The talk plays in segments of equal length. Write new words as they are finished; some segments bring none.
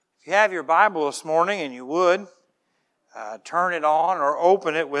If you have your Bible this morning, and you would, turn it on or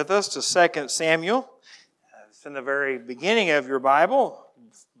open it with us to 2 Samuel. It's in the very beginning of your Bible,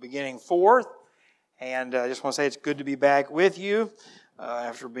 beginning 4th. And I just want to say it's good to be back with you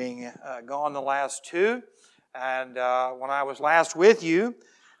after being gone the last two. And when I was last with you,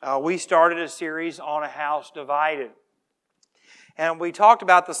 we started a series on a house divided. And we talked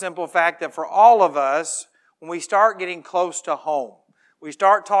about the simple fact that for all of us, when we start getting close to home, we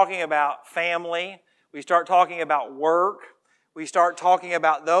start talking about family, we start talking about work, we start talking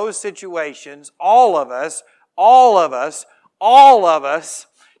about those situations, all of us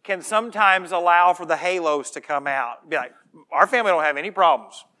can sometimes allow for the halos to come out. Be like, our family don't have any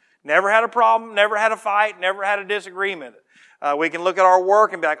problems. Never had a problem, never had a fight, never had a disagreement. We can look at our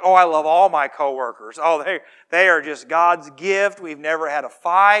work and be like, oh, I love all my coworkers. Oh, they are just God's gift. We've never had a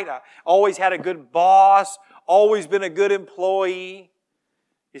fight. I always had a good boss, always been a good employee.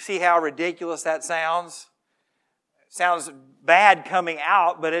 You see how ridiculous that sounds? It sounds bad coming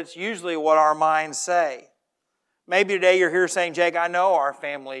out, but it's usually what our minds say. Maybe today you're here saying, Jake, I know our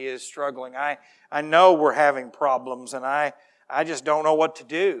family is struggling. I know we're having problems, and I just don't know what to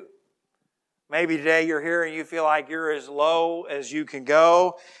do. Maybe today you're here and you feel like you're as low as you can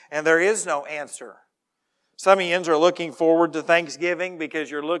go, and there is no answer. Some of you are looking forward to Thanksgiving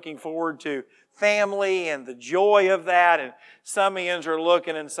because you're looking forward to family and the joy of that. And some of you are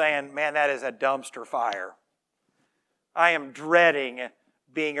looking and saying, man, that is a dumpster fire. I am dreading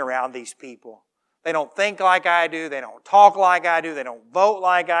being around these people. They don't think like I do. They don't talk like I do. They don't vote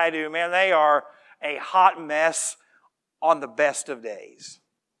like I do. Man, they are a hot mess on the best of days.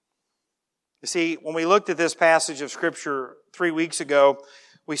 You see, when we looked at this passage of Scripture 3 weeks ago,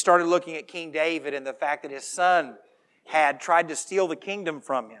 we started looking at King David and the fact that his son had tried to steal the kingdom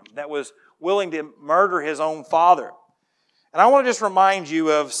from him, that was willing to murder his own father. And I want to just remind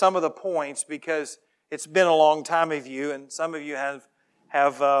you of some of the points because it's been a long time of you, and some of you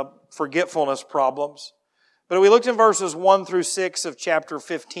have forgetfulness problems. But we looked in verses 1 through 6 of chapter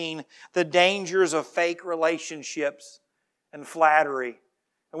 15, the dangers of fake relationships and flattery.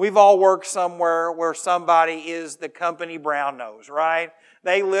 And we've all worked somewhere where somebody is the company brown nose, right?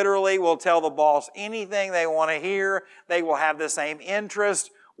 They literally will tell the boss anything they want to hear. They will have the same interest.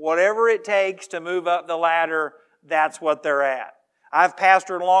 Whatever it takes to move up the ladder, that's what they're at. I've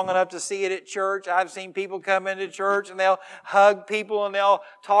pastored long enough to see it at church. I've seen people come into church and they'll hug people and they'll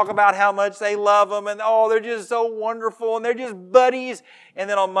talk about how much they love them and oh, they're just so wonderful and they're just buddies. And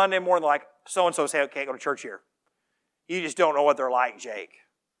then on Monday morning, they're like, so-and-so say, okay, go to church here. You just don't know what they're like, Jake.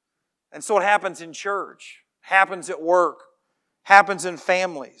 And so it happens in church, happens at work, happens in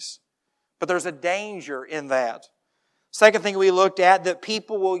families. But there's a danger in that. Second thing we looked at, that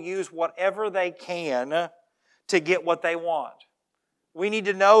people will use whatever they can to get what they want. We need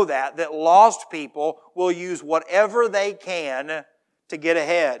to know that lost people will use whatever they can to get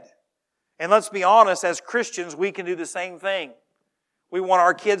ahead. And let's be honest, as Christians, we can do the same thing. We want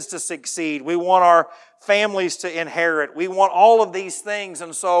our kids to succeed. We want our families to inherit. We want all of these things,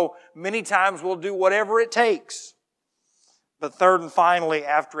 and so many times we'll do whatever it takes. But third and finally,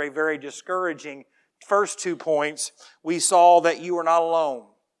 after a very discouraging first 2 points, we saw that you are not alone.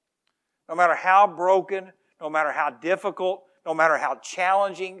 No matter how broken, no matter how difficult, no matter how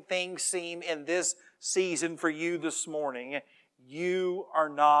challenging things seem in this season for you this morning, you are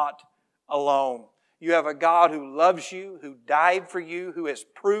not alone. You have a God who loves you, who died for you, who has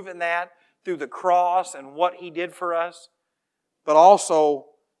proven that through the cross and what He did for us, but also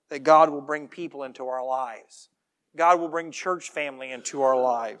that God will bring people into our lives. God will bring church family into our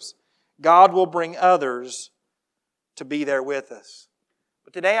lives. God will bring others to be there with us.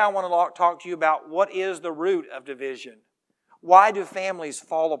 But today I want to talk to you about what is the root of division. Why do families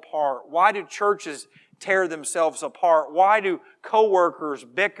fall apart? Why do churches tear themselves apart? Why do coworkers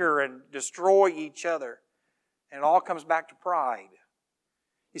bicker and destroy each other? And it all comes back to pride.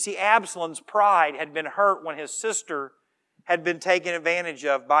 You see, Absalom's pride had been hurt when his sister had been taken advantage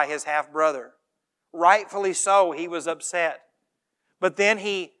of by his half-brother. Rightfully so, he was upset. But then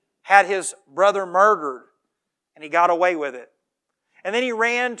he had his brother murdered, and he got away with it. And then he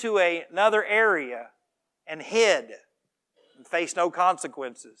ran to another area and hid and faced no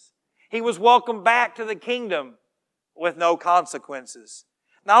consequences. He was welcomed back to the kingdom with no consequences.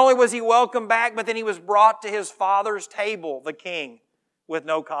 Not only was he welcomed back, but then he was brought to his father's table, the king, with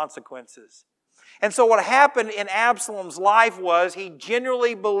no consequences. And so what happened in Absalom's life was he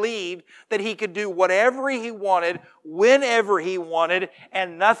genuinely believed that he could do whatever he wanted, whenever he wanted,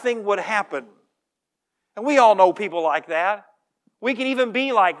 and nothing would happen. And we all know people like that. We can even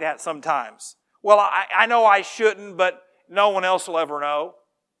be like that sometimes. Well, I know I shouldn't, but no one else will ever know.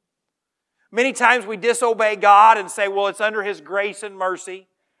 Many times we disobey God and say, well, it's under His grace and mercy.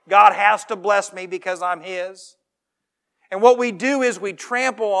 God has to bless me because I'm His. And what we do is we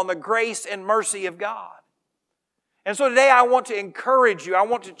trample on the grace and mercy of God. And so today I want to encourage you, I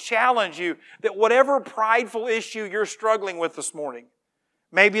want to challenge you that whatever prideful issue you're struggling with this morning,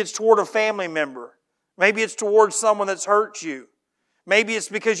 maybe it's toward a family member, maybe it's towards someone that's hurt you, maybe it's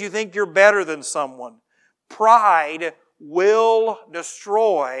because you think you're better than someone. Pride will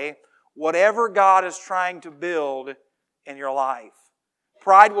destroy whatever God is trying to build in your life.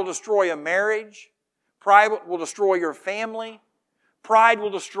 Pride will destroy a marriage. Pride will destroy your family. Pride will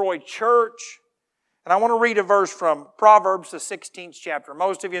destroy church. And I want to read a verse from Proverbs, the 16th chapter.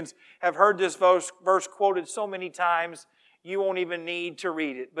 Most of you have heard this verse quoted so many times, you won't even need to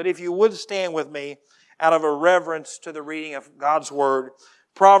read it. But if you would stand with me out of a reverence to the reading of God's Word,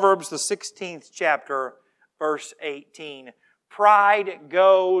 Proverbs, the 16th chapter, verse 18. Pride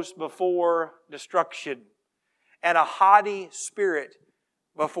goes before destruction, and a haughty spirit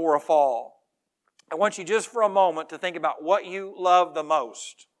before a fall. I want you just for a moment to think about what you love the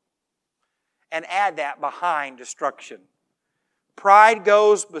most and add that behind destruction. Pride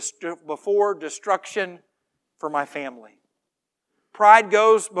goes before destruction for my family. Pride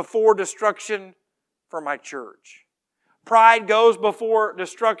goes before destruction for my church. Pride goes before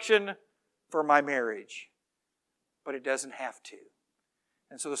destruction for my marriage. But it doesn't have to.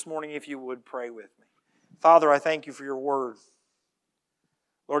 And so this morning, if you would, pray with me. Father, I thank you for your word.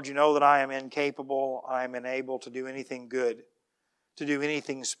 Lord, you know that I am incapable, I am unable to do anything good, to do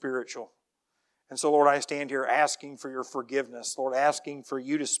anything spiritual. And so, Lord, I stand here asking for your forgiveness. Lord, asking for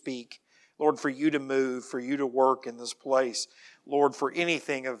you to speak. Lord, for you to move, for you to work in this place. Lord, for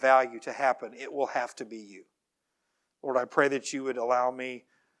anything of value to happen, it will have to be you. Lord, I pray that you would allow me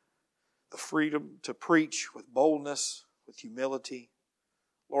the freedom to preach with boldness, with humility.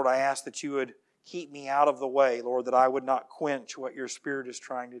 Lord, I ask that you would keep me out of the way, Lord, that I would not quench what your Spirit is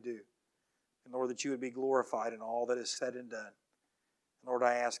trying to do. And Lord, that you would be glorified in all that is said and done. Lord,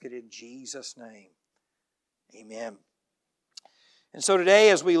 I ask it in Jesus' name. Amen. And so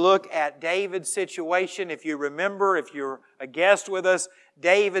today, as we look at David's situation, if you remember, if you're a guest with us,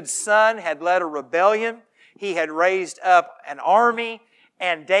 David's son had led a rebellion. He had raised up an army,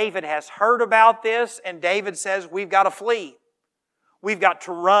 and David has heard about this, and David says, we've got to flee. We've got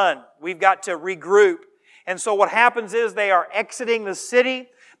to run. We've got to regroup. And so what happens is they are exiting the city.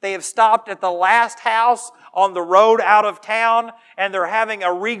 They have stopped at the last house on the road out of town, and they're having a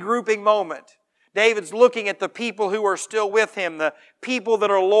regrouping moment. David's looking at the people who are still with him, the people that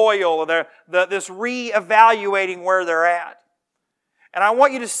are loyal, this re-evaluating where they're at. And I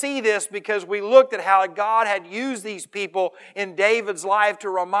want you to see this because we looked at how God had used these people in David's life to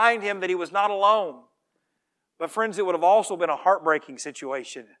remind him that he was not alone. But friends, it would have also been a heartbreaking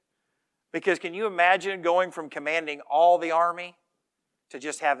situation. Because can you imagine going from commanding all the army to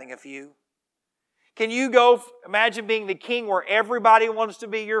just having a few? Can you imagine being the king where everybody wants to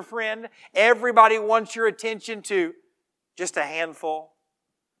be your friend? Everybody wants your attention to just a handful?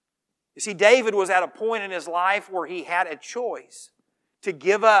 You see, David was at a point in his life where he had a choice to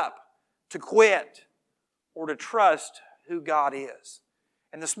give up, to quit, or to trust who God is.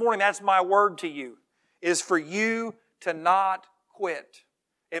 And this morning, that's my word to you, is for you to not quit.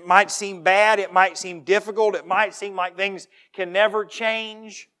 It might seem bad, it might seem difficult, it might seem like things can never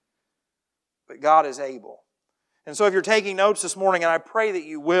change, but God is able. And so if you're taking notes this morning, and I pray that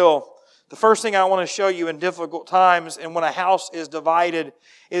you will, the first thing I want to show you in difficult times and when a house is divided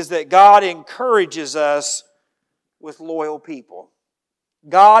is that God encourages us with loyal people.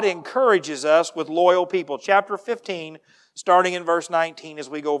 God encourages us with loyal people. Chapter 15, starting in verse 19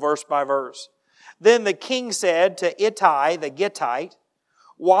 as we go verse by verse. Then the king said to Ittai the Gittite,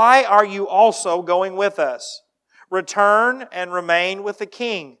 "Why are you also going with us? Return and remain with the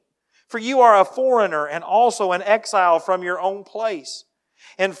king. For you are a foreigner and also an exile from your own place.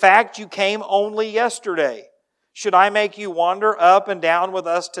 In fact, you came only yesterday. Should I make you wander up and down with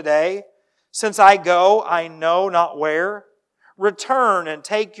us today? Since I go, I know not where. Return and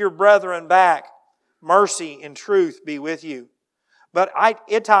take your brethren back. Mercy and truth be with you." But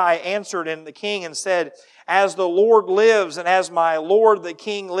Ittai answered the king and said, "As the Lord lives and as my lord the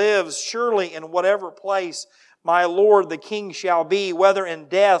king lives, surely in whatever place my lord the king shall be, whether in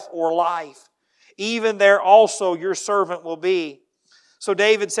death or life, even there also your servant will be." So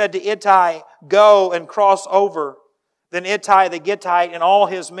David said to Ittai, "Go and cross over." Then Ittai the Gittite and all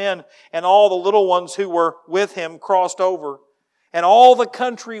his men and all the little ones who were with him crossed over. And all the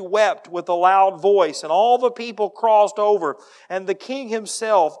country wept with a loud voice, and all the people crossed over. And the king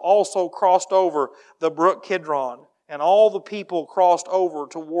himself also crossed over the brook Kidron, and all the people crossed over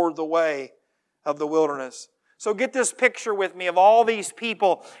toward the way of the wilderness. So get this picture with me of all these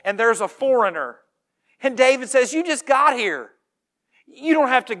people, and there's a foreigner. And David says, you just got here. You don't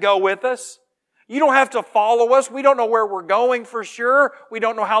have to go with us. You don't have to follow us. We don't know where we're going for sure. We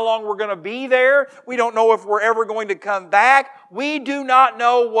don't know how long we're going to be there. We don't know if we're ever going to come back. We do not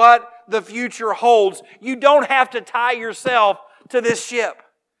know what the future holds. You don't have to tie yourself to this ship.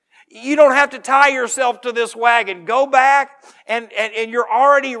 You don't have to tie yourself to this wagon. Go back and you're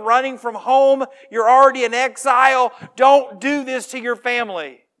already running from home. You're already in exile. Don't do this to your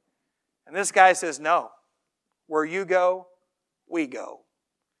family. And this guy says, no. Where you go, we go.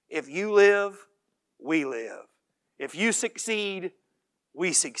 If you live, we live. If you succeed,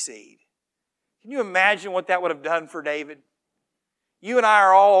 we succeed. Can you imagine what that would have done for David? You and I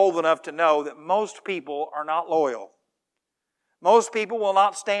are all old enough to know that most people are not loyal. Most people will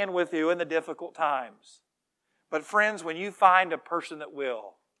not stand with you in the difficult times. But friends, when you find a person that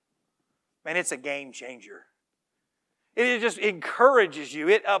will, man, it's a game changer. It just encourages you.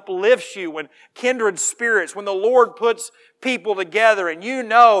 It uplifts you when kindred spirits, when the Lord puts people together and you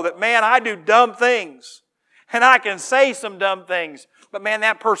know that, man, I do dumb things and I can say some dumb things, but man,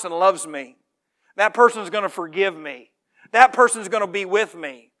 that person loves me. That person's going to forgive me. That person's going to be with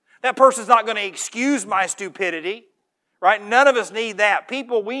me. That person's not going to excuse my stupidity. Right? None of us need that.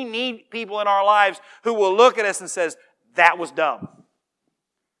 We need people in our lives who will look at us and says, that was dumb.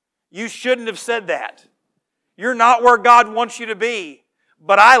 You shouldn't have said that. You're not where God wants you to be.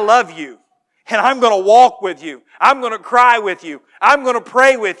 But I love you. And I'm going to walk with you. I'm going to cry with you. I'm going to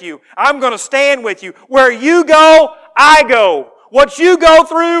pray with you. I'm going to stand with you. Where you go, I go. What you go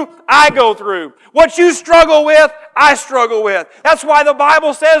through, I go through. What you struggle with, I struggle with. That's why the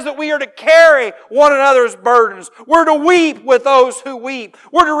Bible says that we are to carry one another's burdens. We're to weep with those who weep.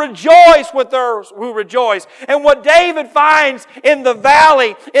 We're to rejoice with those who rejoice. And what David finds in the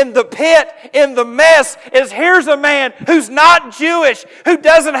valley, in the pit, in the mess, is here's a man who's not Jewish, who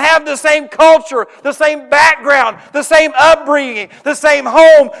doesn't have the same culture, the same background, the same upbringing, the same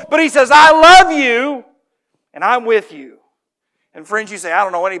home. But he says, I love you, and I'm with you. And friends, you say, I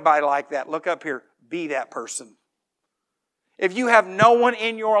don't know anybody like that. Look up here. Be that person. If you have no one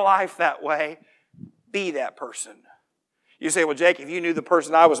in your life that way, be that person. You say, well, Jake, if you knew the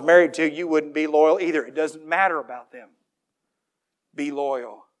person I was married to, you wouldn't be loyal either. It doesn't matter about them. Be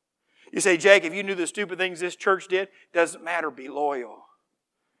loyal. You say, Jake, if you knew the stupid things this church did, it doesn't matter. Be loyal.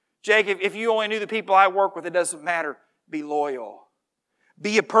 Jake, if you only knew the people I work with, it doesn't matter. Be loyal.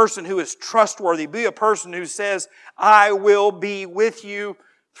 Be a person who is trustworthy. Be a person who says, I will be with you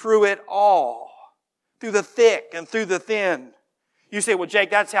through it all. Through the thick and through the thin. You say, well, Jake,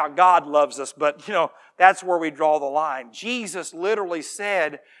 that's how God loves us. But, that's where we draw the line. Jesus literally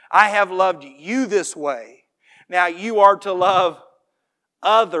said, I have loved you this way. Now you are to love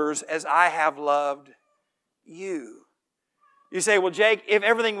others as I have loved you. You say, well, Jake, if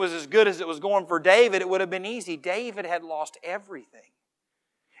everything was as good as it was going for David, it would have been easy. David had lost everything.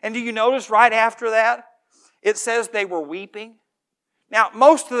 And do you notice right after that, it says they were weeping? Now,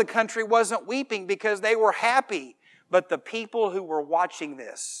 most of the country wasn't weeping because they were happy. But the people who were watching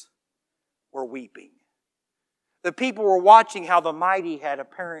this were weeping. The people were watching how the mighty had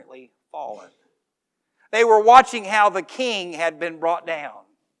apparently fallen. They were watching how the king had been brought down.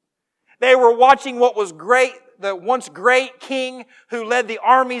 They were watching what was great, the once great king who led the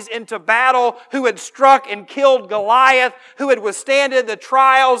armies into battle, who had struck and killed Goliath, who had withstanded the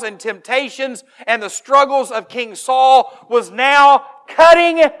trials and temptations and the struggles of King Saul, was now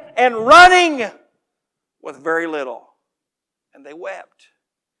cutting and running with very little. And they wept.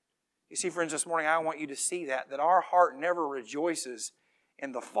 You see, friends, this morning I want you to see that our heart never rejoices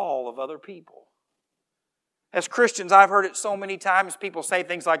in the fall of other people. As Christians, I've heard it so many times, people say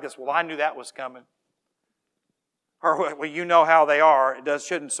things like this, well, I knew that was coming. Or, well, you know how they are. It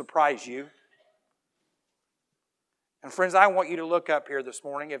shouldn't surprise you. And friends, I want you to look up here this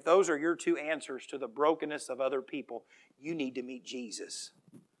morning. If those are your two answers to the brokenness of other people, you need to meet Jesus.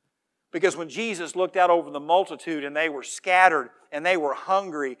 Because when Jesus looked out over the multitude and they were scattered and they were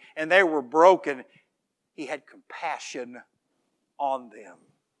hungry and they were broken, He had compassion on them.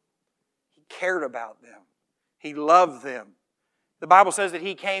 He cared about them. He loved them. The Bible says that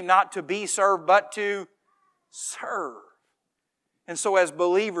He came not to be served, but to serve. And so as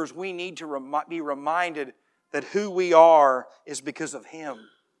believers, we need to be reminded that who we are is because of Him.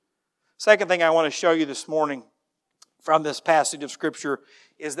 Second thing I want to show you this morning from this passage of Scripture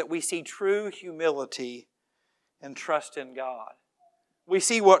is that we see true humility and trust in God. We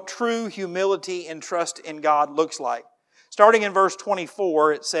see what true humility and trust in God looks like. Starting in verse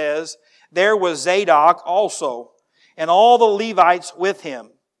 24, it says, there was Zadok also, and all the Levites with him,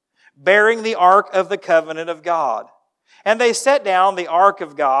 bearing the ark of the covenant of God. And they set down the ark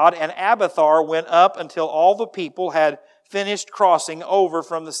of God, and Abiathar went up until all the people had finished crossing over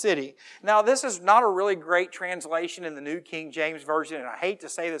from the city. Now, this is not a really great translation in the New King James Version, and I hate to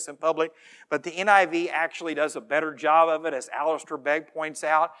say this in public, but the NIV actually does a better job of it, as Alistair Begg points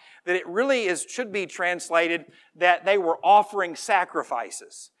out, that it really should be translated that they were offering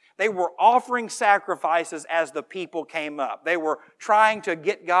sacrifices. They were offering sacrifices as the people came up. They were trying to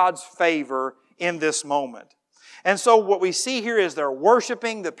get God's favor in this moment. And so what we see here is they're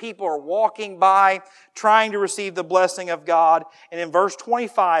worshiping, the people are walking by, trying to receive the blessing of God. And in verse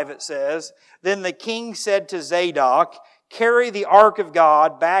 25 it says, "Then the king said to Zadok, 'Carry the ark of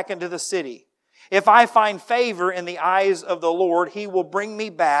God back into the city. If I find favor in the eyes of the Lord, He will bring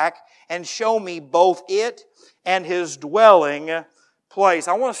me back and show me both it and His dwelling place.'"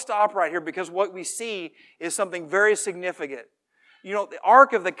 I want to stop right here because what we see is something very significant. You know, the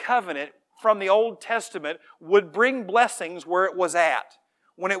Ark of the Covenant from the Old Testament would bring blessings where it was at,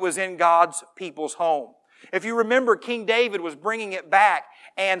 when it was in God's people's home. If you remember, King David was bringing it back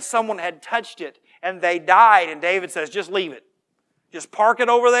and someone had touched it and they died, and David says, "Just leave it. Just park it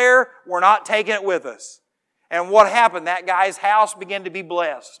over there. We're not taking it with us." And what happened? That guy's house began to be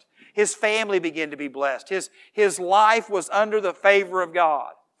blessed. His family began to be blessed. His life was under the favor of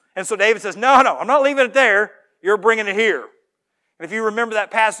God. And so David says, no, I'm not leaving it there. You're bringing it here. And if you remember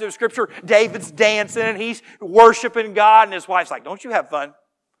that passage of Scripture, David's dancing and he's worshiping God, and his wife's like, "Don't you have fun?"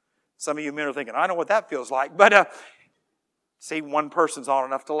 Some of you men are thinking, "I know what that feels like." But see, one person's on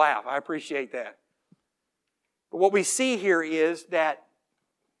enough to laugh. I appreciate that. But what we see here is that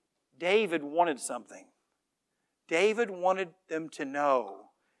David wanted something. David wanted them to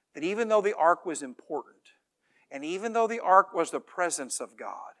know that even though the ark was important, and even though the ark was the presence of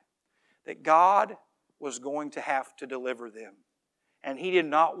God, that God was going to have to deliver them. And He did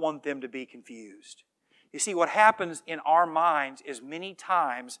not want them to be confused. You see, what happens in our minds is many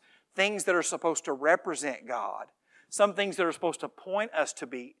times things that are supposed to represent God, some things that are supposed to point us to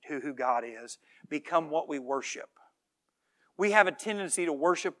who God is, become what we worship. We have a tendency to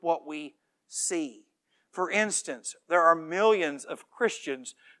worship what we see. For instance, there are millions of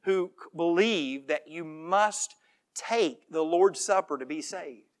Christians who believe that you must take the Lord's Supper to be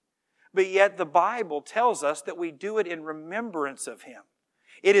saved. But yet the Bible tells us that we do it in remembrance of Him.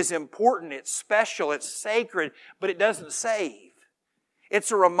 It is important, it's special, it's sacred, but it doesn't save.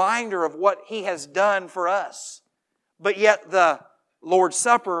 It's a reminder of what He has done for us. But yet the Lord's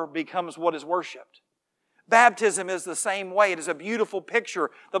Supper becomes what is worshipped. Baptism is the same way. It is a beautiful picture,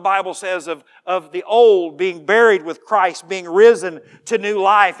 the Bible says, of the old being buried with Christ, being risen to new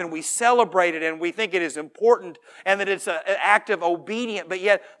life, and we celebrate it and we think it is important and that it's an act of obedience. But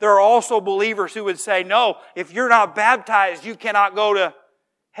yet there are also believers who would say, no, if you're not baptized, you cannot go to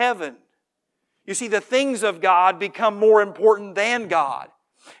heaven. You see, the things of God become more important than God.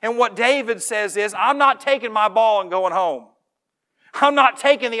 And what David says is, I'm not taking my ball and going home. I'm not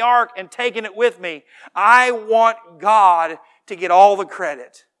taking the ark and taking it with me. I want God to get all the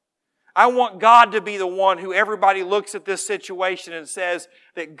credit. I want God to be the one who everybody looks at this situation and says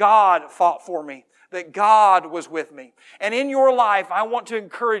that God fought for me, that God was with me. And in your life, I want to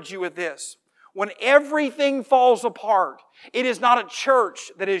encourage you with this. When everything falls apart, it is not a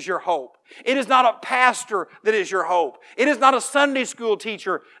church that is your hope. It is not a pastor that is your hope. It is not a Sunday school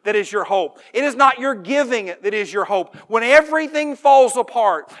teacher that is your hope. It is not your giving that is your hope. When everything falls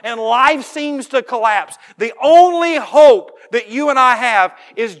apart and life seems to collapse, the only hope that you and I have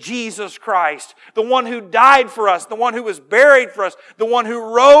is Jesus Christ, the one who died for us, the one who was buried for us, the one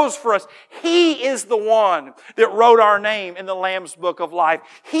who rose for us. He is the one that wrote our name in the Lamb's Book of Life.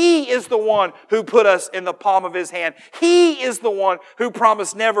 He is the one who put us in the palm of His hand. He is the one who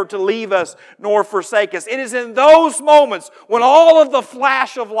promised never to leave us nor forsake us. It is in those moments when all of the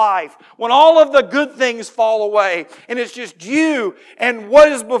flash of life, when all of the good things fall away, and it's just you and what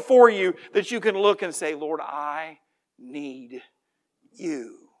is before you, that you can look and say, Lord, I need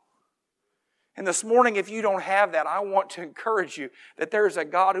You. And this morning, if you don't have that, I want to encourage you that there is a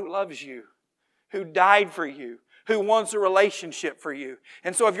God who loves you, who died for you, who wants a relationship for you.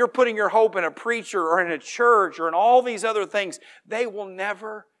 And so if you're putting your hope in a preacher or in a church or in all these other things, they will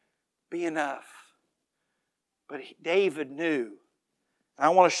never be enough. But David knew. And I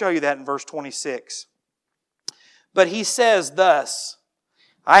want to show you that in verse 26. But he says thus,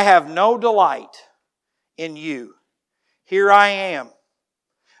 I have no delight in You. Here I am.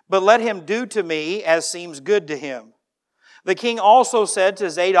 But let him do to me as seems good to him. The king also said to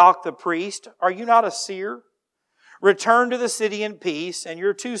Zadok the priest, Are you not a seer? Return to the city in peace, and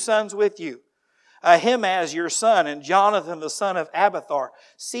your 2 sons with you. Ahimaaz your son, and Jonathan the son of Abiathar.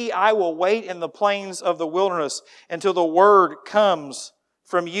 See, I will wait in the plains of the wilderness until the word comes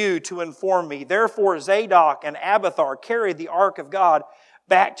from you to inform me. Therefore Zadok and Abiathar carried the ark of God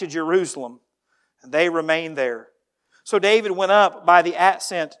back to Jerusalem, and they remained there. So David went up by the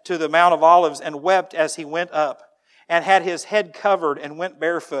ascent to the Mount of Olives and wept as he went up, and had his head covered and went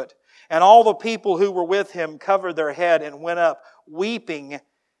barefoot. And all the people who were with him covered their head and went up, weeping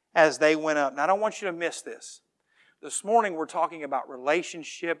as they went up. Now I don't want you to miss this. This morning we're talking about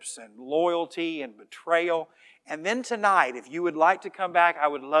relationships and loyalty and betrayal. And then tonight, if you would like to come back, I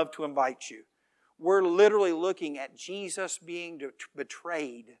would love to invite you. We're literally looking at Jesus being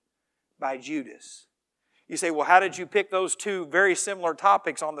betrayed by Judas. You say, well, how did you pick those two very similar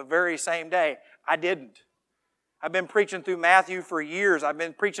topics on the very same day? I didn't. I've been preaching through Matthew for years. I've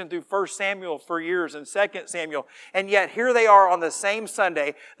been preaching through 1 Samuel for years and 2 Samuel. And yet here they are on the same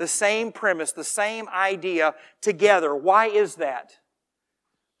Sunday, the same premise, the same idea together. Why is that?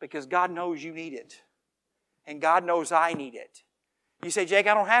 Because God knows you need it. And God knows I need it. You say, Jake,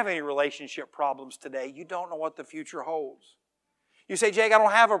 I don't have any relationship problems today. You don't know what the future holds. You say, Jake, I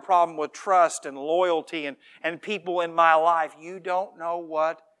don't have a problem with trust and loyalty and people in my life. You don't know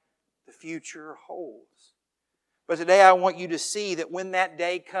what the future holds. But today I want you to see that when that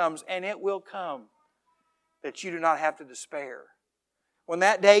day comes, and it will come, that you do not have to despair. When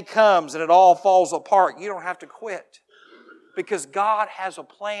that day comes and it all falls apart, you don't have to quit. Because God has a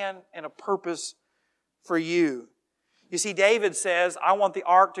plan and a purpose for you. You see, David says, I want the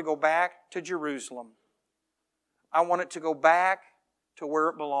ark to go back to Jerusalem. I want it to go back to where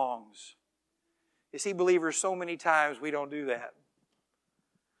it belongs. You see, believers, so many times we don't do that.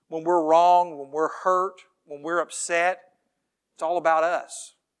 When we're wrong, when we're hurt, when we're upset, it's all about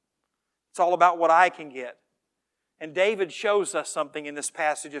us. It's all about what I can get. And David shows us something in this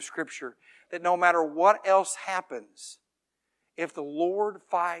passage of Scripture, that no matter what else happens, if the Lord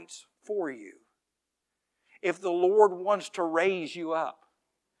fights for you, if the Lord wants to raise you up,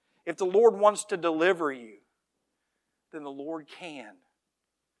 if the Lord wants to deliver you, then the Lord can.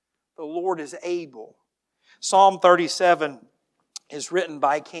 The Lord is able. Psalm 37 is written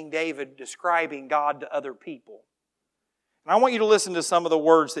by King David describing God to other people. And I want you to listen to some of the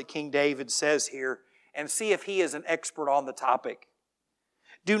words that King David says here and see if he is an expert on the topic.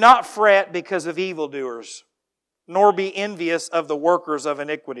 Do not fret because of evildoers, nor be envious of the workers of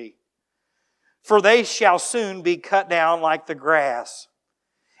iniquity. For they shall soon be cut down like the grass,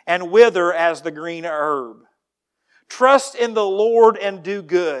 and wither as the green herb. Trust in the Lord and do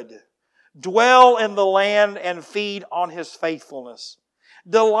good. Dwell in the land and feed on His faithfulness.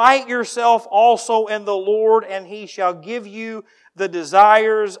 Delight yourself also in the Lord, and He shall give you the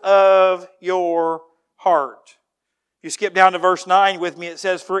desires of your heart. You skip down to verse 9 with me. It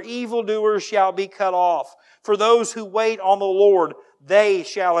says, For evildoers shall be cut off. For those who wait on the Lord, they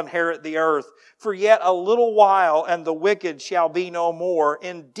shall inherit the earth. For yet a little while, and the wicked shall be no more.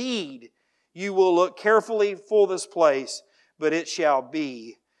 Indeed, you will look carefully for this place, but it shall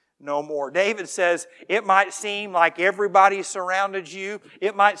be no more. David says, it might seem like everybody surrounded you.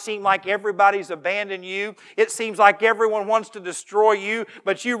 It might seem like everybody's abandoned you. It seems like everyone wants to destroy you.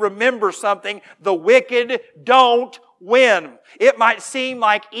 But you remember something. The wicked don't win. It might seem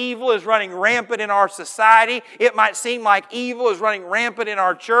like evil is running rampant in our society. It might seem like evil is running rampant in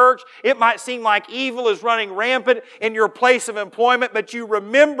our church. It might seem like evil is running rampant in your place of employment. But you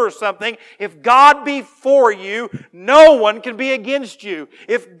remember something. If God be for you, no one can be against you.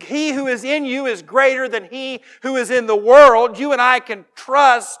 If He who is in you is greater than he who is in the world, you and I can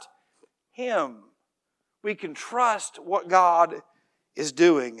trust Him. We can trust what God is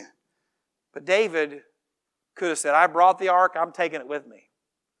doing. But David could have said, I brought the ark, I'm taking it with me.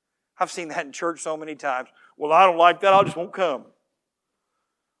 I've seen that in church so many times. Well, I don't like that, I just won't come.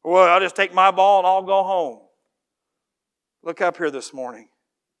 Well, I'll just take my ball and I'll go home. Look up here this morning.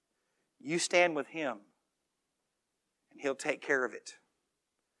 You stand with Him and He'll take care of it.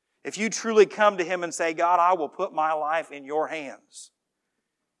 If you truly come to Him and say, God, I will put my life in your hands,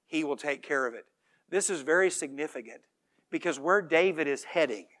 He will take care of it. This is very significant because where David is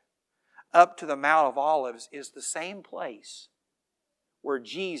heading, up to the Mount of Olives, is the same place where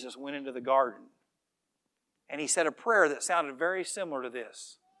Jesus went into the garden. And He said a prayer that sounded very similar to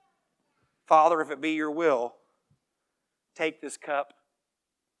this. Father, if it be your will, take this cup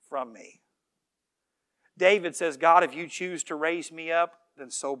from me. David says, God, if you choose to raise me up,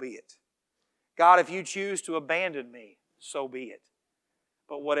 then so be it. God, if you choose to abandon me, so be it.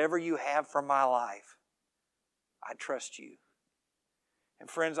 But whatever you have for my life, I trust you. And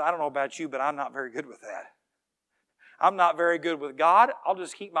friends, I don't know about you, but I'm not very good with that. I'm not very good with God. I'll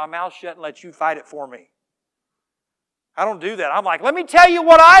just keep my mouth shut and let you fight it for me. I don't do that. I'm like, let me tell you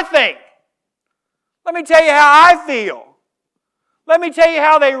what I think. Let me tell you how I feel. Let me tell you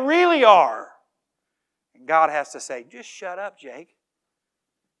how they really are. And God has to say, just shut up, Jake.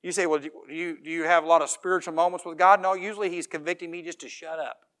 You say, well, do you have a lot of spiritual moments with God? No, usually He's convicting me just to shut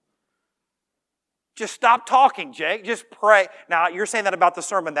up. Just stop talking, Jake. Just pray. Now, you're saying that about the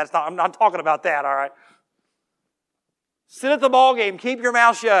sermon. I'm not talking about that, all right? Sit at the ball game. Keep your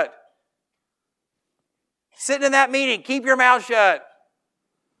mouth shut. Sitting in that meeting. Keep your mouth shut.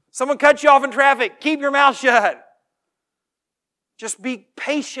 Someone cuts you off in traffic. Keep your mouth shut. Just be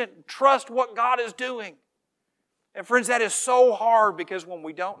patient. Trust what God is doing. And friends, that is so hard because when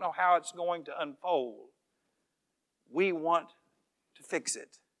we don't know how it's going to unfold, we want to fix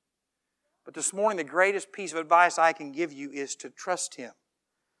it. But this morning, the greatest piece of advice I can give you is to trust Him,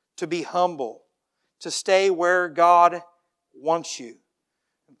 to be humble, to stay where God wants you.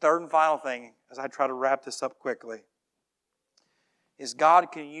 And third and final thing, as I try to wrap this up quickly, is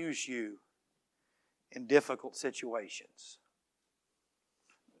God can use you in difficult situations.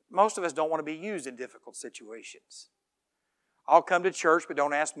 Most of us don't want to be used in difficult situations. I'll come to church, but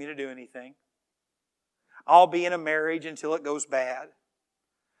don't ask me to do anything. I'll be in a marriage until it goes bad.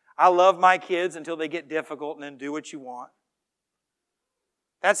 I love my kids until they get difficult and then do what you want.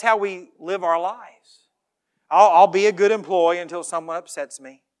 That's how we live our lives. I'll be a good employee until someone upsets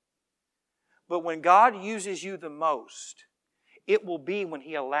me. But when God uses you the most, it will be when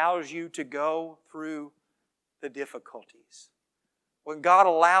He allows you to go through the difficulties. When God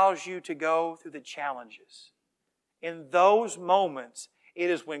allows you to go through the challenges. In those moments, it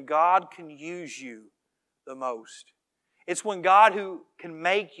is when God can use you the most. It's when God who can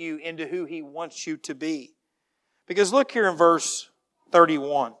make you into who He wants you to be. Because look here in verse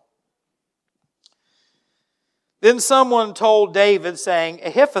 31. Then someone told David, saying,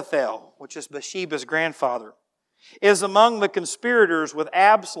 Ahithophel, which is Bathsheba's grandfather, is among the conspirators with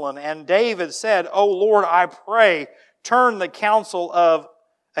Absalom. And David said, O Lord, I pray, turn the counsel of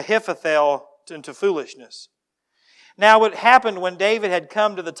Ahithophel into foolishness. Now it happened when David had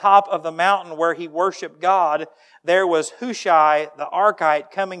come to the top of the mountain where he worshipped God, there was Hushai the Archite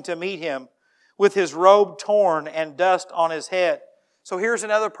coming to meet him with his robe torn and dust on his head. So here's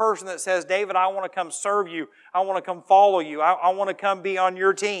another person that says, David, I want to come serve you. I want to come follow you. I want to come be on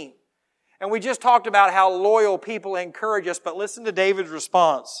your team. And we just talked about how loyal people encourage us, but listen to David's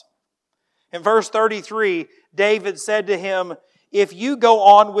response. In verse 33, David said to him, if you go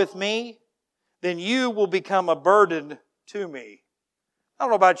on with me, then you will become a burden to me. I don't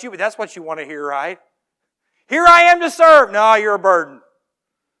know about you, but that's what you want to hear, right? Here I am to serve. No, you're a burden.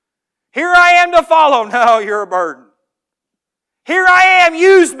 Here I am to follow. No, you're a burden. Here I am,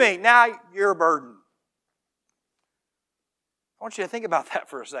 use me. Now you're a burden. I want you to think about that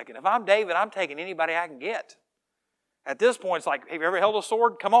for a second. If I'm David, I'm taking anybody I can get. At this point, it's like, have you ever held a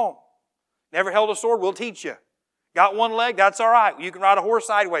sword? Come on. Never held a sword? We'll teach you. Got one leg? That's all right. You can ride a horse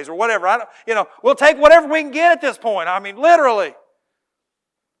sideways or whatever. We'll take whatever we can get at this point. I mean, literally.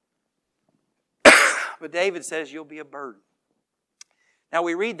 But David says you'll be a burden. Now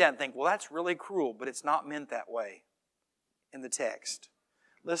we read that and think, well, that's really cruel, but it's not meant that way in the text.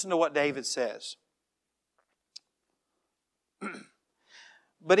 Listen to what David says.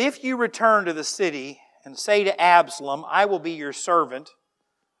 But if you return to the city and say to Absalom, I will be your servant,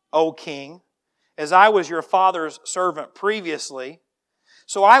 O king, as I was your father's servant previously,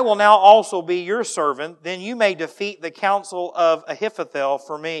 so I will now also be your servant, then you may defeat the counsel of Ahithophel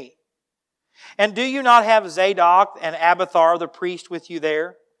for me. And do you not have Zadok and Abiathar the priest with you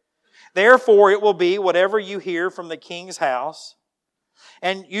there? Therefore it will be whatever you hear from the king's house,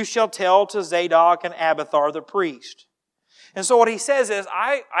 and you shall tell to Zadok and Abiathar the priest. And so what he says is,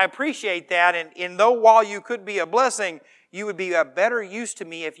 I appreciate that, and though while you could be a blessing, you would be a better use to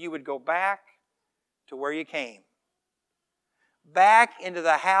me if you would go back to where you came. Back into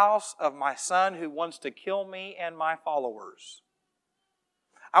the house of my son who wants to kill me and my followers.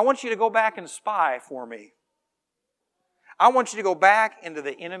 I want you to go back and spy for me. I want you to go back into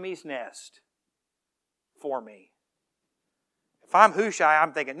the enemy's nest for me. If I'm Hushai,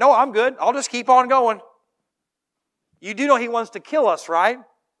 I'm thinking, no, I'm good. I'll just keep on going. You do know he wants to kill us, right?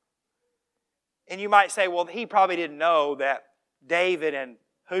 And you might say, well, he probably didn't know that David and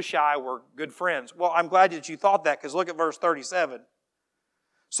Hushai were good friends. Well, I'm glad that you thought that, because look at verse 37.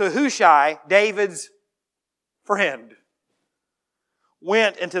 So Hushai, David's friend,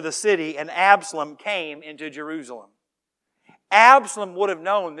 went into the city, and Absalom came into Jerusalem. Absalom would have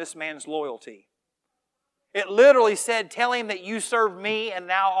known this man's loyalty. It literally said, tell him that you serve me and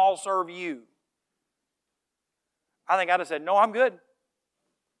now I'll serve you. I think I'd have said, no, I'm good.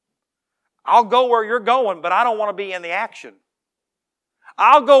 I'll go where you're going, but I don't want to be in the action.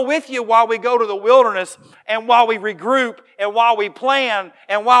 I'll go with you while we go to the wilderness and while we regroup and while we plan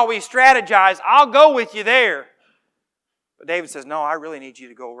and while we strategize. I'll go with you there. But David says, no, I really need you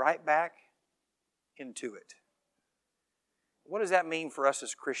to go right back into it. What does that mean for us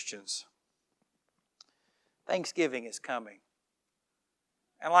as Christians? Thanksgiving is coming.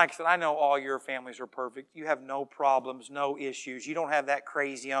 And like I said, I know all your families are perfect. You have no problems, no issues. You don't have that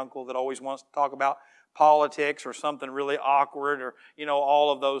crazy uncle that always wants to talk about politics or something really awkward or,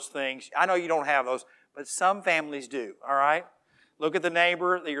 all of those things. I know you don't have those, but some families do, all right? Look at the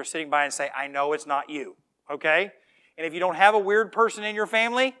neighbor that you're sitting by and say, I know it's not you, okay? And if you don't have a weird person in your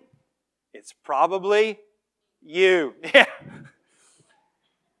family, it's probably you. Yeah.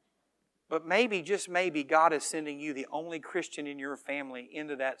 But maybe, just maybe, God is sending you, the only Christian in your family,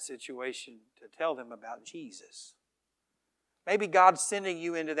 into that situation to tell them about Jesus. Maybe God's sending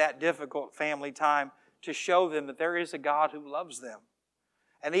you into that difficult family time to show them that there is a God who loves them.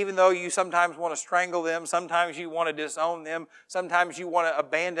 And even though you sometimes want to strangle them, sometimes you want to disown them, sometimes you want to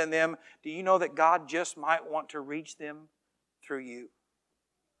abandon them, do you know that God just might want to reach them through you?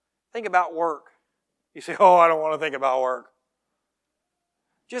 Think about work. You say, oh, I don't want to think about work.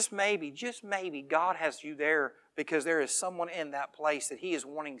 Just maybe, God has you there because there is someone in that place that He is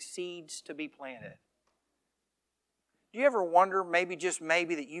wanting seeds to be planted. Do you ever wonder, maybe, just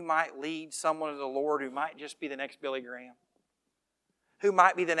maybe, that you might lead someone to the Lord who might just be the next Billy Graham? Who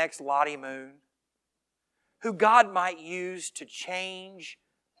might be the next Lottie Moon? Who God might use to change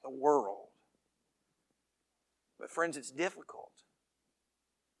the world? But friends, it's difficult.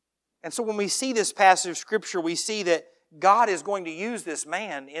 And so when we see this passage of Scripture, we see that God is going to use this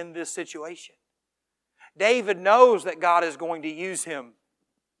man in this situation. David knows that God is going to use him.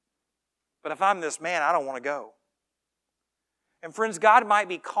 But if I'm this man, I don't want to go. And friends, God might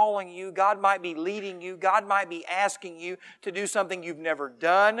be calling you, God might be leading you, God might be asking you to do something you've never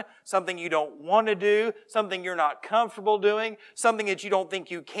done, something you don't want to do, something you're not comfortable doing, something that you don't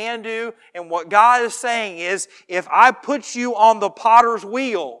think you can do. And what God is saying is, if I put you on the potter's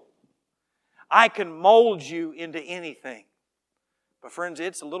wheel, I can mold you into anything. But friends,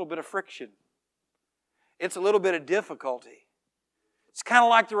 it's a little bit of friction. It's a little bit of difficulty. It's kind of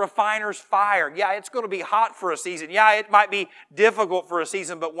like the refiner's fire. Yeah, it's going to be hot for a season. Yeah, it might be difficult for a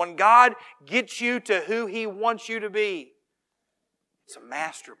season. But when God gets you to who He wants you to be, it's a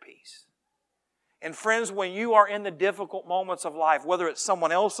masterpiece. And friends, when you are in the difficult moments of life, whether it's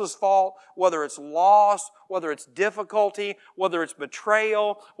someone else's fault, whether it's loss, whether it's difficulty, whether it's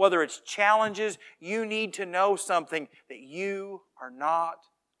betrayal, whether it's challenges, you need to know something, that you are not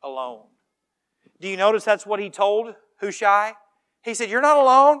alone. Do you notice that's what he told Hushai? He said, you're not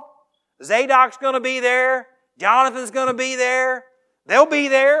alone. Zadok's going to be there. Jonathan's going to be there. They'll be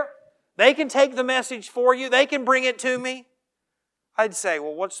there. They can take the message for you. They can bring it to me. I'd say,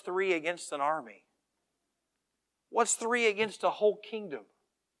 well, what's 3 against an army? What's 3 against a whole kingdom?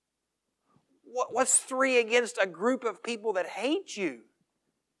 What's 3 against a group of people that hate you?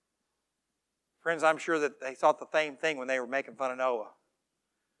 Friends, I'm sure that they thought the same thing when they were making fun of Noah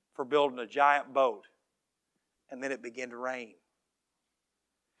for building a giant boat, and then it began to rain.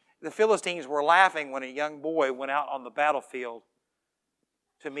 The Philistines were laughing when a young boy went out on the battlefield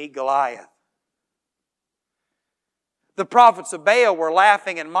to meet Goliath. The prophets of Baal were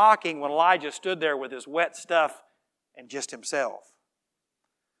laughing and mocking when Elijah stood there with his wet stuff and just himself.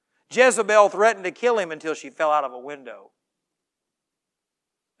 Jezebel threatened to kill him until she fell out of a window.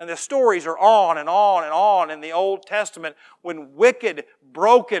 And the stories are on and on and on in the Old Testament when wicked,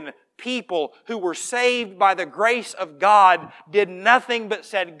 broken people who were saved by the grace of God did nothing but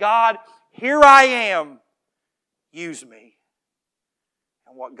said, God, here I am, use me.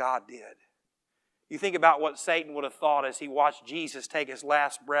 And what God did. You think about what Satan would have thought as he watched Jesus take his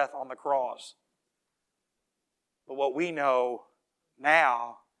last breath on the cross. But what we know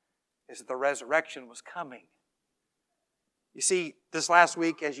now is that the resurrection was coming. You see, this last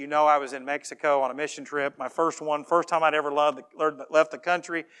week, as you know, I was in Mexico on a mission trip. My first time I'd ever left the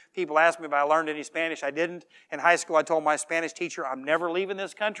country. People asked me if I learned any Spanish. I didn't. In high school, I told my Spanish teacher, I'm never leaving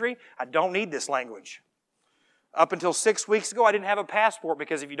this country. I don't need this language. Up until 6 weeks ago, I didn't have a passport,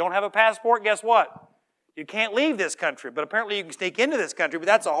 because if you don't have a passport, guess what? You can't leave this country. But apparently you can sneak into this country, but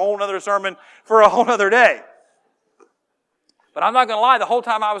that's a whole other sermon for a whole other day. But I'm not going to lie, the whole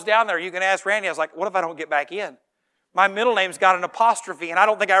time I was down there, you can ask Randy, I was like, what if I don't get back in? My middle name's got an apostrophe, and I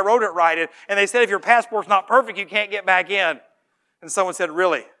don't think I wrote it right. And they said, if your passport's not perfect, you can't get back in. And someone said,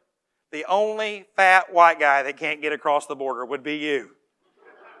 really? The only fat white guy that can't get across the border would be you.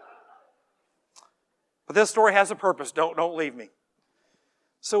 But this story has a purpose. Don't leave me.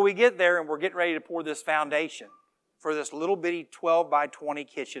 So we get there and we're getting ready to pour this foundation for this little bitty 12 by 20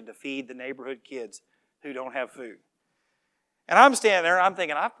 kitchen to feed the neighborhood kids who don't have food. And I'm standing there and I'm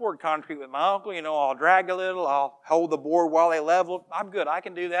thinking, I've poured concrete with my uncle. I'll drag a little. I'll hold the board while they level. I'm good. I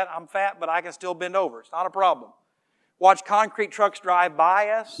can do that. I'm fat, but I can still bend over. It's not a problem. Watch concrete trucks drive by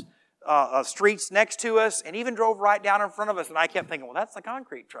us, streets next to us, and even drove right down in front of us. And I kept thinking, well, that's the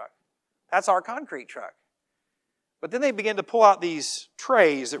concrete truck. That's our concrete truck. But then they began to pull out these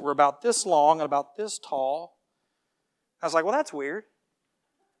trays that were about this long and about this tall. I was like, well, that's weird.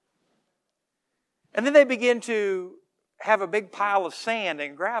 And then they began to have a big pile of sand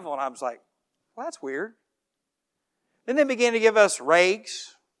and gravel, and I was like, well, that's weird. Then they began to give us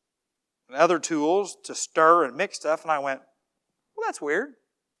rakes and other tools to stir and mix stuff, and I went, well, that's weird.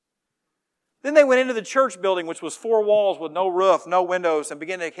 Then they went into the church building, which was 4 walls with no roof, no windows, and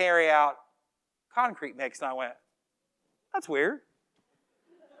began to carry out concrete mix, and I went, that's weird.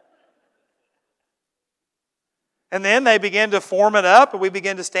 And then they began to form it up, and we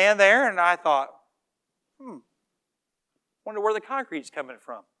began to stand there, and I thought, wonder where the concrete's coming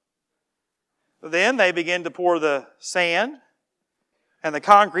from. Then they began to pour the sand and the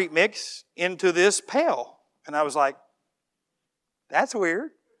concrete mix into this pail. And I was like, that's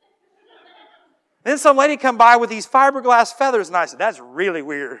weird. Then some lady come by with these fiberglass feathers, and I said, that's really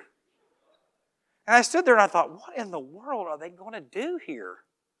weird. And I stood there and I thought, what in the world are they going to do here?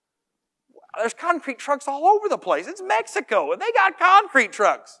 There's concrete trucks all over the place. It's Mexico, and they got concrete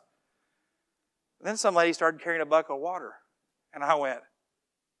trucks. And then some lady started carrying a bucket of water. And I went,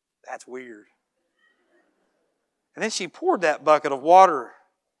 that's weird. And then she poured that bucket of water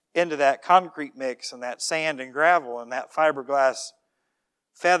into that concrete mix and that sand and gravel and that fiberglass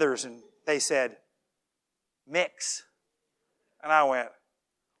feathers. And they said, mix. And I went,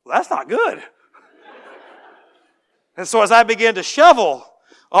 well, that's not good. And so as I began to shovel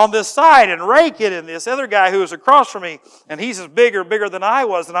on this side and rake it, and this other guy who was across from me, and he's as bigger than I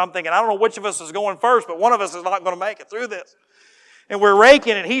was, and I'm thinking, I don't know which of us is going first, but one of us is not going to make it through this. And we're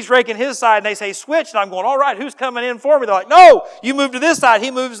raking, and he's raking his side, and they say, switch. And I'm going, all right, who's coming in for me? They're like, no, you move to this side.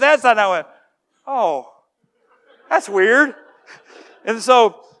 He moves to that side. And I went, oh, that's weird. And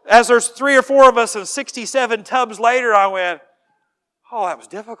so as there's 3 or 4 of us and 67 tubs later, I went, oh, that was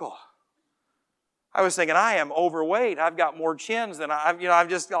difficult. I was thinking, I am overweight. I've got more chins than I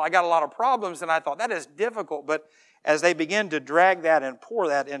got a lot of problems. And I thought, that is difficult. But as they begin to drag that and pour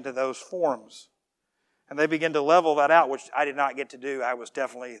that into those forms, and they begin to level that out, which I did not get to do. I was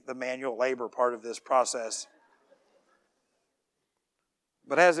definitely the manual labor part of this process.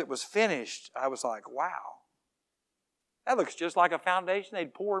 But as it was finished, I was like, wow, that looks just like a foundation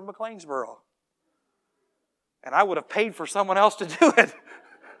they'd pour in McLeansboro. And I would have paid for someone else to do it.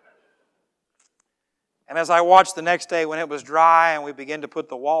 And as I watched the next day when it was dry and we began to put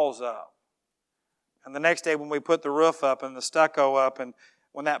the walls up, and the next day when we put the roof up and the stucco up, and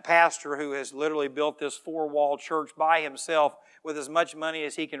when that pastor who has literally built this 4-wall church by himself with as much money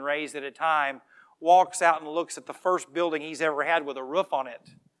as he can raise at a time, walks out and looks at the first building he's ever had with a roof on it,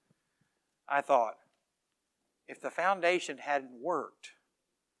 I thought, if the foundation hadn't worked,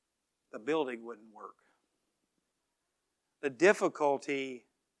 the building wouldn't work. The difficulty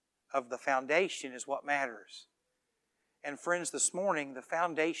of the foundation is what matters. And friends, this morning, the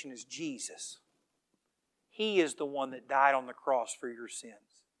foundation is Jesus. He is the one that died on the cross for your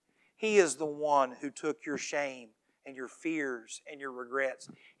sins. He is the one who took your shame and your fears and your regrets.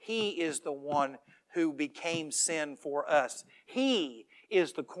 He is the one who became sin for us. He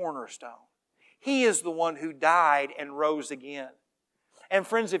is the cornerstone. He is the one who died and rose again. And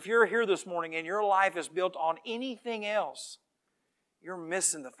friends, if you're here this morning and your life is built on anything else, you're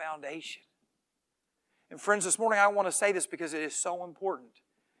missing the foundation. And friends, this morning I want to say this because it is so important.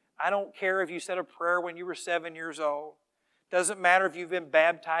 I don't care if you said a prayer when you were 7 years old. It doesn't matter if you've been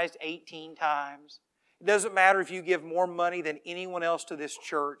baptized 18 times. It doesn't matter if you give more money than anyone else to this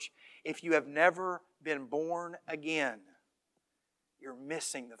church. If you have never been born again, you're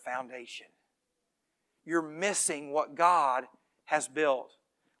missing the foundation. You're missing what God has built.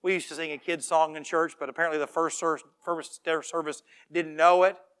 We used to sing a kid's song in church, but apparently the first service didn't know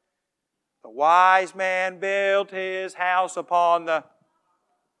it. The wise man built his house upon the...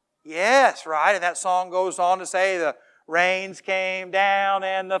 Yes, right. And that song goes on to say the rains came down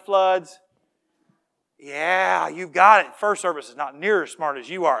and the floods. Yeah, you've got it. First service is not near as smart as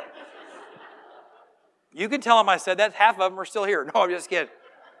you are. You can tell them I said that. Half of them are still here. No, I'm just kidding.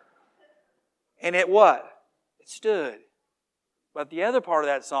 And it what? It stood. But the other part of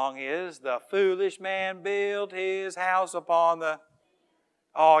that song is, the foolish man built his house upon the...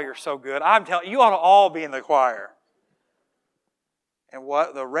 Oh, you're so good. I'm telling you, you ought to all be in the choir. And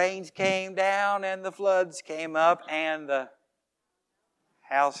what? The rains came down and the floods came up and the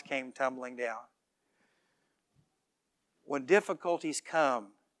house came tumbling down. When difficulties come,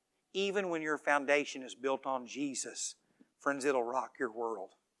 even when your foundation is built on Jesus, friends, it'll rock your world.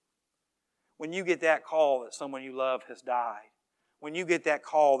 When you get that call that someone you love has died, when you get that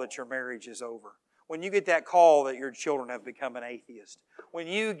call that your marriage is over, when you get that call that your children have become an atheist, when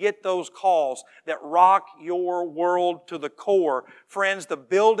you get those calls that rock your world to the core, friends, the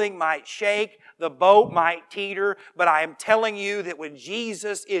building might shake, the boat might teeter, but I am telling you that when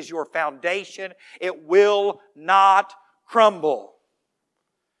Jesus is your foundation, it will not crumble.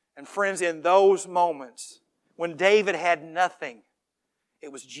 And friends, in those moments, when David had nothing,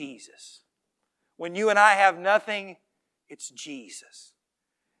 it was Jesus. When you and I have nothing, it's Jesus.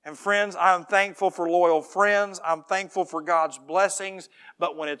 And friends, I'm thankful for loyal friends. I'm thankful for God's blessings.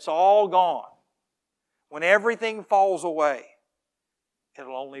 But when it's all gone, when everything falls away,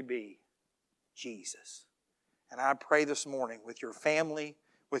 it'll only be Jesus. And I pray this morning with your family,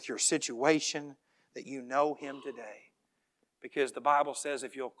 with your situation, that you know Him today. Because the Bible says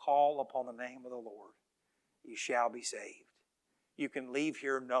if you'll call upon the name of the Lord, you shall be saved. You can leave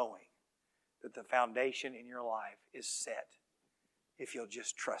here knowing that the foundation in your life is set if you'll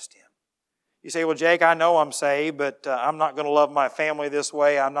just trust Him. You say, well, Jake, I know I'm saved, but I'm not going to love my family this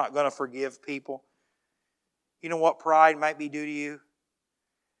way. I'm not going to forgive people. You know what pride might be due to you?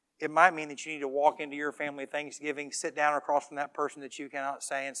 It might mean that you need to walk into your family Thanksgiving, sit down across from that person that you cannot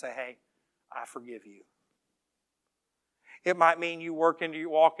say and say, hey, I forgive you. It might mean you walk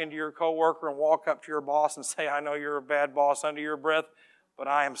into your coworker and walk up to your boss and say, I know you're a bad boss under your breath, but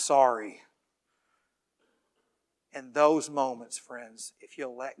I am sorry. In those moments, friends, if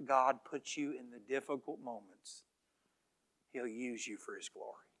you'll let God put you in the difficult moments, He'll use you for His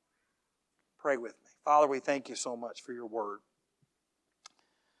glory. Pray with me. Father, we thank You so much for Your Word.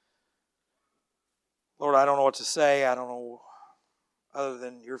 Lord, I don't know what to say. I don't know other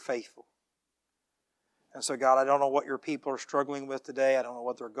than You're faithful. And so, God, I don't know what Your people are struggling with today. I don't know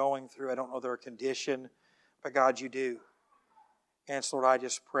what they're going through. I don't know their condition. But, God, You do. And so, Lord, I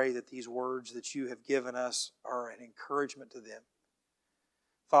just pray that these words that You have given us are an encouragement to them.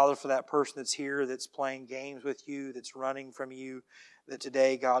 Father, for that person that's here, that's playing games with You, that's running from You, that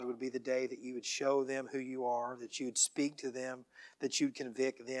today, God, would be the day that You would show them who You are, that You would speak to them, that You'd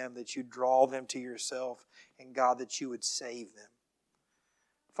convict them, that You'd draw them to Yourself, and, God, that You would save them.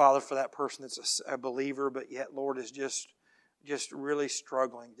 Father, for that person that's a believer, but yet, Lord, is just really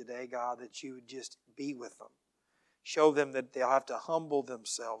struggling today, God, that You would just be with them. Show them that they'll have to humble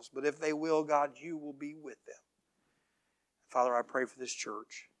themselves. But if they will, God, You will be with them. Father, I pray for this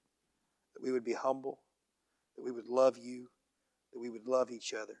church, that we would be humble, that we would love You, that we would love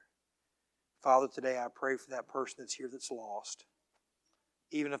each other. Father, today I pray for that person that's here that's lost.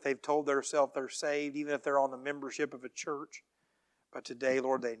 Even if they've told themselves they're saved, even if they're on the membership of a church. But today,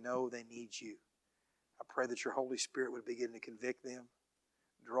 Lord, they know they need You. I pray that Your Holy Spirit would begin to convict them,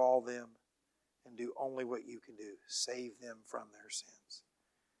 draw them, and do only what You can do. Save them from their sins.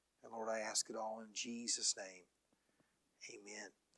 And Lord, I ask it all in Jesus' name. Amen.